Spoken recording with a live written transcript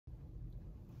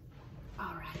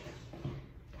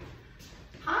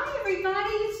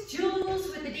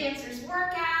Dancers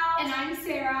Workout. And I'm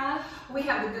Sarah. We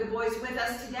have the good boys with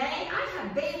us today. I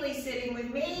have Bailey sitting with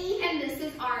me. And this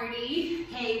is Artie.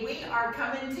 Hey, we are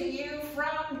coming to you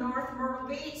from North Myrtle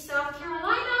Beach, South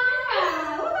Carolina.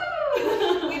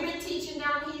 We've been teaching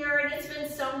down here and it's been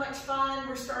so much fun.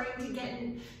 We're starting to get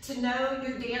to know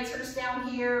new dancers down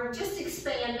here, just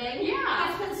expanding. Yeah.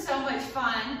 It's been so much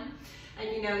fun. And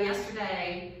you know,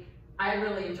 yesterday, I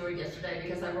really enjoyed yesterday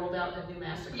because I rolled out a new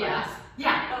master class.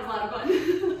 Yeah, that was a lot of fun.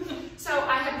 So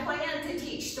I had planned to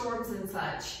teach storms and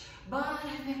such, but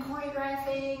I've been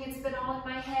choreographing, it's been all in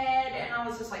my head, and I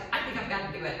was just like, I think I've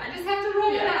got to do it. I just have to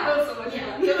roll it out. It was so much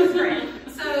fun. It was great.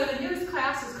 So the newest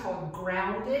class is called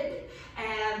Grounded,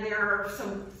 and there are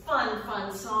some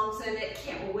fun songs in it.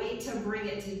 Can't wait to bring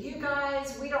it to you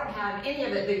guys. We don't have any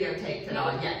of it videotaped at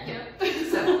all yet.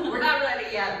 So we're not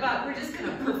ready yet, but we're just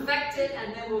gonna perfect it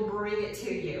and then we'll bring it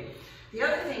to you. The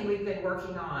other thing we've been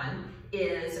working on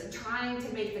is trying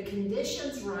to make the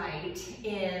conditions right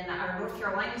in our North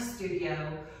Carolina studio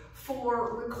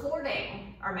for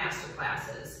recording our master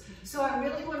classes. So I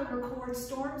really want to record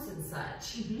storms and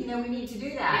such. You know, we need to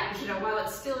do that, you know, while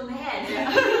it's still in the head.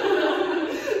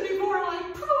 Before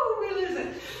like, pooh, we lose it.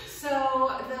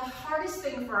 So the hardest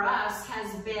thing for us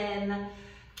has been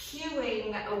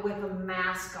cueing with a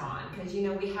mask on, because you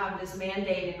know we have this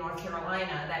mandate in North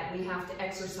Carolina that we have to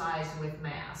exercise with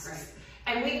masks. Right.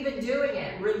 And we've been doing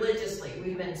it religiously.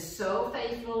 We've been so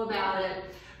faithful about it,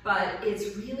 but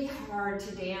it's really hard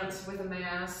to dance with a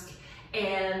mask,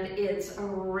 and it's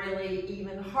really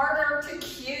even harder to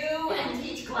cue and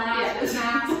teach class with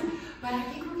masks. But I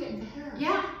think we're getting better.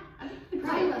 Yeah.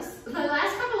 Right. The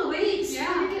last couple of weeks,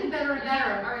 we're getting better and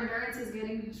better. Our endurance is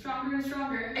getting stronger and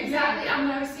stronger. Exactly, I'm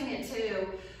noticing it too.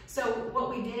 So what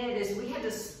we did is we had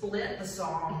to split the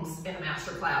songs in a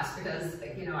master class because,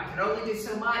 you know, I could only do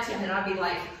so much, and then I'd be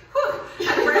like, whew,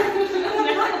 out of breath. And I'd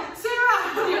be like,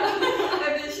 Sarah!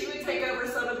 And then she would take over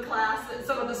some of the class,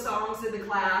 some of the songs in the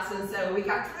class, and so we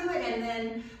got through it, and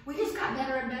then we just got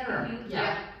better and better.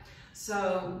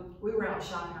 So we were out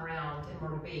shopping around in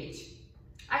Myrtle Beach.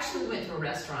 Actually, we went to a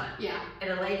restaurant, and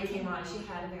a lady came on. She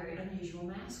had a very unusual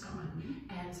mask on,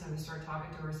 and so we started talking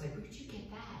to her and said, "Where did you get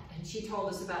that?" And she told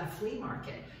us about a flea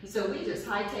market. So we just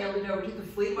hightailed it over to the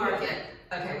flea market.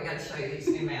 Okay, we got to show you these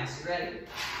new masks. You ready?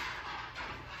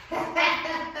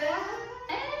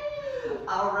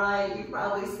 All right, you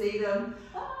probably see them.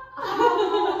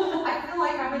 Oh, I feel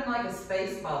like I'm in like a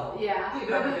space bubble. Yeah. You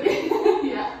know what I mean?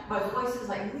 Yeah. My voice is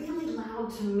like really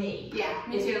loud to me. Yeah,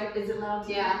 me too. Is it loud to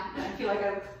you? Yeah. I feel like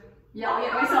I'm yelling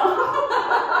at myself.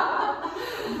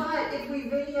 But if we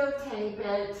videotape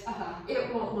it,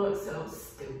 it won't look so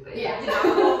stupid. Yeah. You know,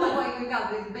 it won't look like we've got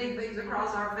these big things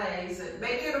across our face. And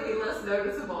maybe it'll be less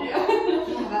noticeable. Yeah.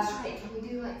 Yeah, that's right. Can we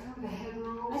do like some of the head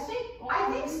rolls?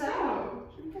 I think so.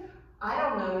 I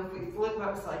don't know if we flip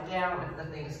upside down if the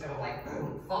thing is gonna like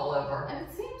boom, fall over. And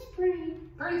it seems pretty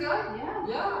good. Yeah.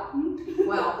 Yeah.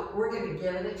 Well, we're gonna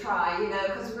give it a try, you know,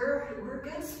 because we're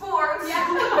good sports. Yeah.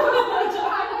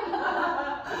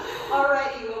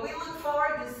 Alrighty, well, we look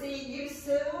forward to seeing you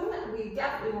soon. We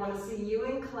definitely want to see you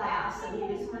in class, and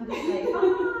we just want to say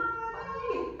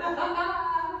bye. Bye.